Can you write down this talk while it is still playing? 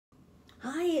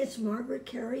Hi, it's Margaret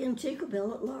Kerry and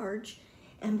Tinkerbell at Large.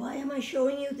 And why am I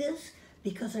showing you this?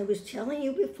 Because I was telling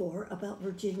you before about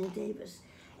Virginia Davis.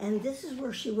 And this is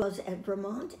where she was at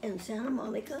Vermont and Santa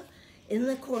Monica in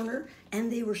the corner,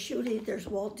 and they were shooting. There's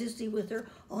Walt Disney with her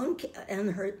on,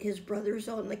 and his brothers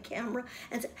on the camera.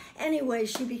 And anyway,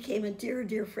 she became a dear,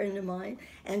 dear friend of mine,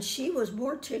 and she was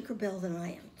more Tinkerbell than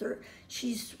I am.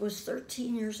 She was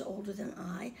 13 years older than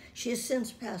I. She has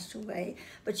since passed away,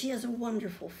 but she has a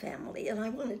wonderful family, and I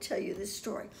want to tell you this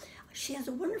story. She has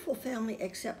a wonderful family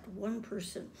except one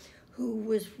person who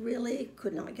was really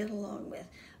could not get along with,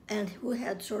 and who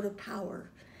had sort of power.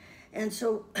 And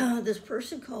so this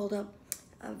person called up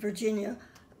Virginia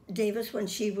Davis when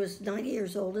she was 90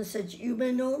 years old and said, "You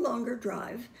may no longer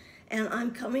drive, and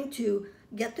I'm coming to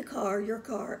get the car, your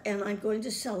car, and I'm going to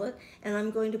sell it, and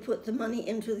I'm going to put the money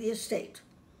into the estate."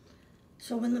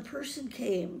 So when the person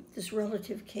came, this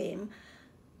relative came,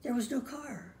 there was no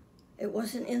car. It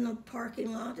wasn't in the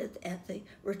parking lot at the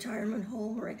retirement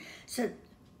home. Or said,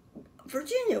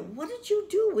 "Virginia, what did you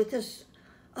do with this?"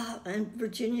 And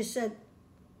Virginia said,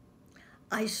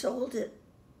 "I sold it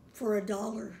for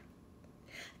 $1.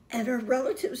 And her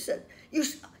relative said,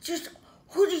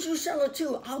 "Who did you sell it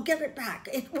to? I'll get it back.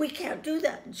 We can't do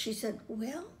that." And she said,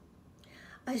 "Well,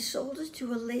 I sold it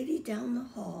to a lady down the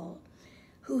hall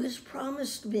who has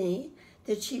promised me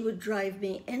that she would drive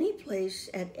me any place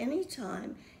at any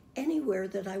time, anywhere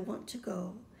that I want to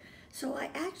go. So I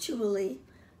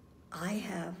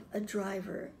have a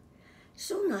driver.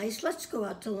 So nice, let's go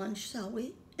out to lunch, shall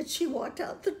we?" And she walked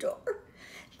out the door.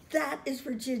 That is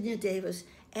Virginia Davis,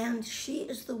 and she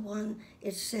is the one,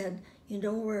 it said,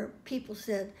 where people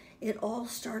said it all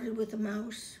started with a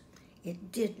mouse.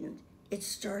 It didn't. It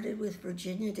started with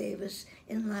Virginia Davis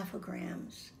in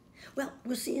Laugh-O-Grams. Well,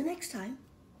 we'll see you next time.